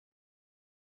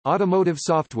Automotive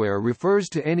software refers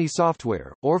to any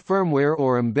software, or firmware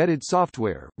or embedded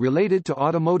software, related to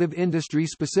automotive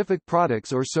industry-specific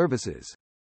products or services.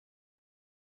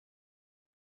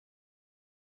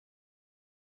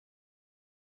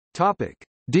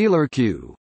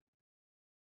 DealerCue.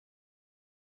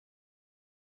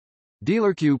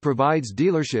 DealerCue provides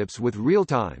dealerships with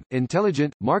real-time,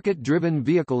 intelligent, market-driven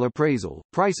vehicle appraisal,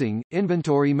 pricing,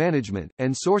 inventory management,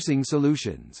 and sourcing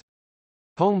solutions.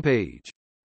 Homepage.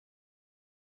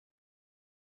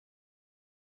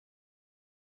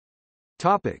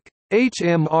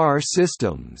 HMR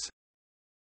Systems.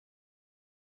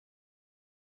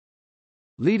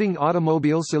 Leading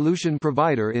automobile solution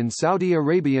provider in Saudi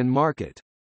Arabian market.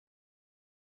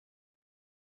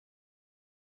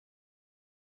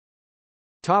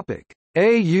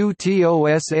 AUTOSAR.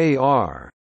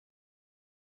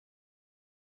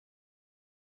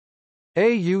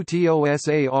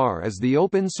 AUTOSAR is the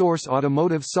open-source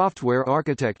automotive software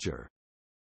architecture.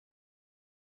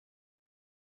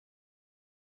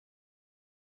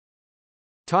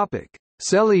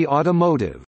 Selly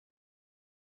Automotive.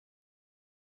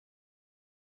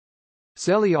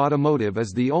 Selly Automotive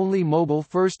is the only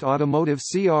mobile-first automotive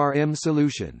CRM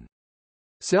solution.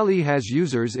 Selly has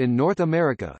users in North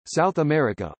America, South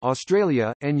America,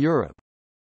 Australia, and Europe.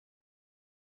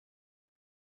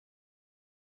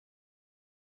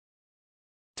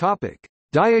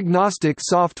 Diagnostic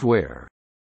software.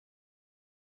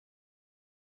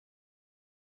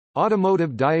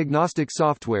 Automotive diagnostic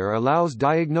software allows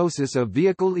diagnosis of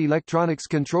vehicle electronics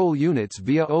control units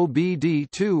via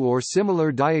OBD2 or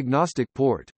similar diagnostic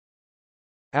port.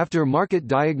 After-market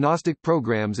diagnostic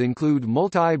programs include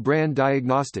multi-brand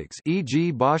diagnostics,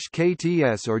 e.g. Bosch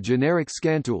KTS, or generic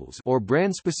scantools, or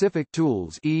brand-specific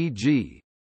tools, e.g.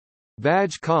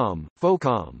 VAG-COM,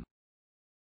 FOCOM.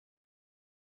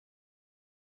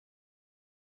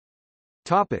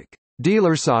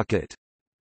 DealerSocket.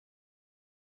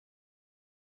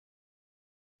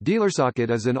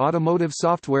 DealerSocket is an automotive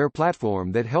software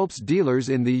platform that helps dealers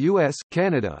in the US,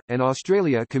 Canada, and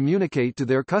Australia communicate to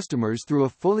their customers through a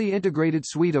fully integrated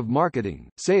suite of marketing,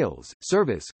 sales,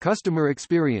 service, customer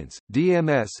experience,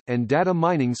 DMS, and data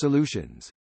mining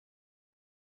solutions.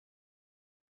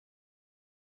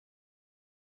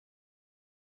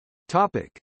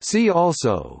 See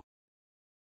also: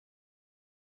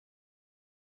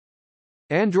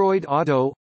 Android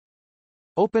Auto,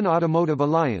 Open Automotive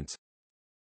Alliance,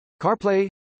 CarPlay,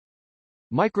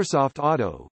 Microsoft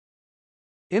Auto,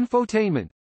 infotainment,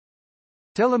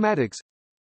 telematics,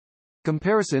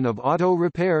 comparison of auto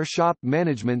repair shop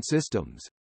management systems.